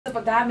If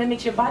a guy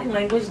mimics your body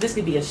language, this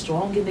could be a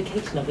strong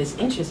indication of his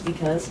interest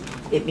because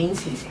it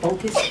means he's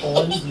focused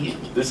on you.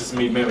 This is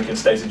me mimicking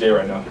Stacey J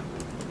right now.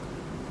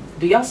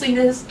 Do y'all see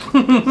this?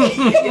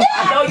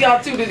 I know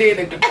y'all tuned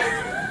in.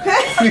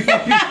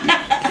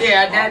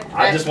 Yeah,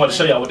 I just want to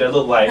show y'all what that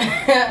look like.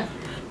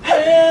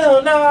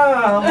 Hell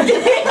no!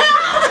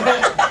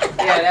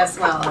 Yeah, that's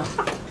small.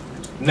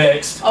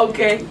 Next.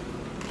 Okay.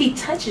 He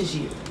touches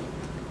you.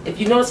 If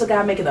you notice a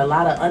guy making a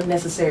lot of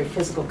unnecessary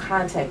physical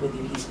contact with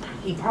you,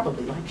 he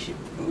probably likes you.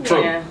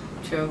 True. Yeah,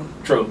 true.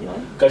 True.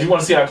 Because you want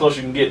to see how close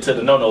you can get to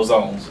the no-no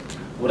zones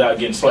without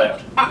getting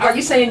slapped. Are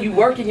you saying you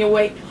working your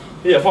way?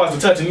 Yeah, as far as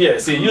the touching, yeah.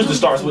 See, it usually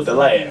starts with the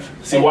laugh.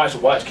 See, watch.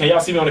 Can y'all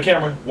see me on the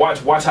camera? Watch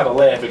how the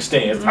laugh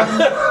extends.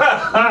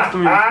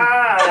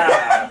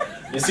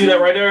 You see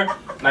that right there?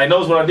 Now, you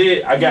notice what I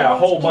did? I got a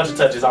whole bunch of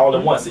touches all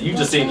at once. So you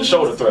just seen the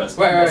shoulder thrust.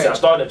 Right. See, I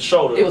started at the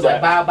shoulder. It was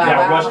like bow, bow, now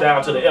bow. I rushed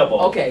down to the elbow.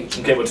 Okay.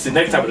 Okay, but see,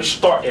 next time it'll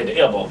start at the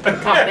elbow.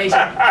 Combination. See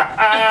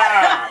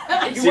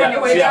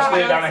how I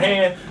slid down the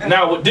hand?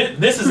 Now,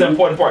 this is the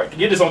important part.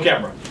 Get this on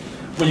camera.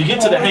 When you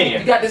get to the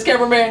hand. You got this,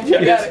 cameraman? Yeah,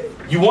 You got it?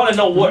 You want to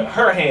know what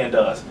her hand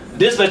does.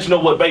 This lets you know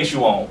what base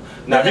you on.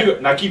 Now,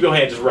 now keep your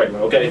hand just regular,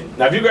 okay?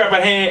 Now, if you grab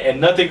my hand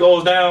and nothing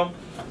goes down,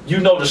 you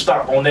know to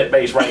stop on that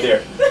base right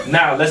there.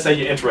 Now, let's say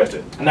you're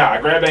interested. Now, I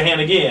grab that hand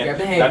again. Grab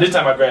the hand. Now, this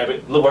time I grab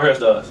it. Look what hers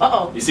does.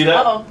 Uh-oh. You see that?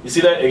 Uh-oh. You see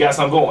that? It got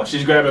something going.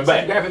 She's grabbing back.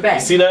 She's grabbing back.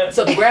 You see that?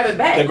 So the grabbing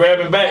back. The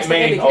grabbing back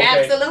means, okay.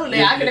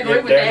 Absolutely, I can agree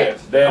with there that. It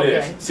is. There Okay.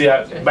 it is. See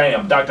how,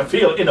 bam, Dr.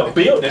 Phil in the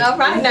building. All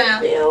right now.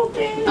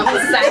 I'm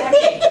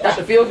excited.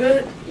 Dr. Feel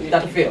good?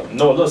 Dr. Phil.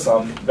 Know a little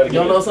something. Better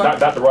Know a little something?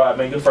 Dr. Rod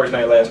Minger, first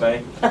name, last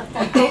name.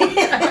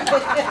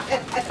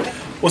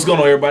 What's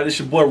going on, everybody? It's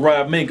your boy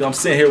Rob Minger. I'm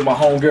sitting here with my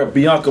homegirl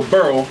Bianca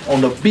Burwell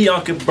on the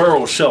Bianca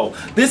Burwell Show.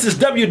 This is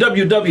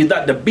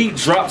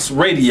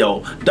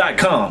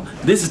www.thebeatdropsradio.com.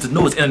 This is the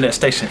newest internet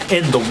station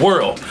in the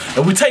world,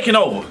 and we're taking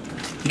over.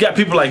 You got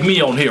people like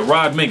me on here,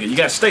 Rod Minger. You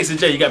got Stacey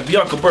J. You got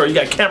Bianca Burwell. You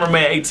got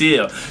cameraman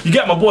ATL. You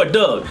got my boy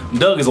Doug.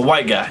 Doug is a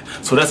white guy,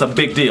 so that's a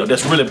big deal.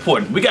 That's really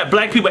important. We got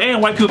black people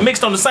and white people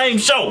mixed on the same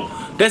show.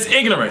 That's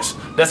ignorance.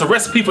 That's a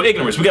recipe for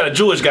ignorance. We got a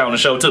Jewish guy on the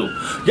show too.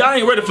 Y'all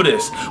ain't ready for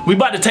this. We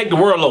about to take the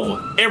world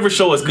over. Every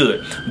show is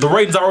good. The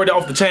ratings are already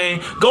off the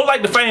chain. Go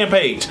like the fan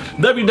page.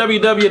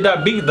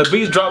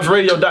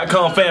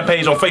 www.thebeatdropsradio.com fan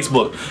page on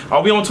Facebook.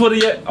 Are we on Twitter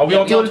yet? Are we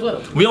on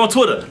Twitter? We on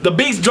Twitter. The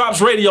Beats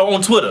Drops Radio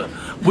on Twitter.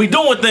 We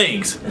doing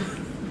things.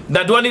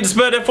 Now, do I need to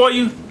spell that for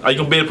you? Are you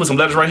gonna be able to put some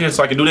letters right here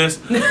so I can do this?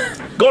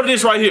 Go to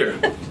this right here.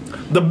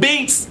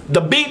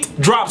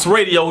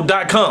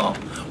 TheBeatDropsRadio.com.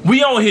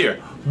 We on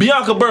here.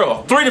 Bianca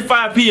Burwell, 3 to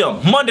 5 p.m.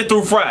 Monday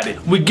through Friday.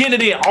 We getting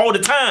it in all the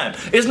time.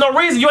 It's no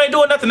reason you ain't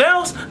doing nothing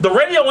else. The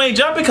radio ain't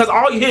jumping because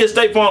all you hear is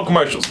State Farm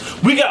commercials.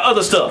 We got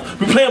other stuff.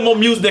 We playing more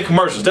music than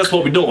commercials. That's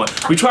what we doing.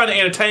 We trying to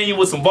entertain you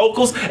with some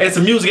vocals and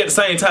some music at the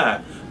same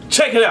time.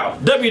 Check it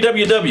out.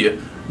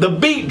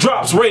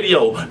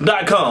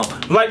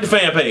 www.thebeatdropsradio.com. Like the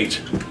fan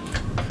page.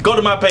 Go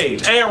to my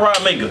page. And Rod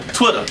Minger.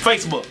 Twitter,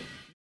 Facebook.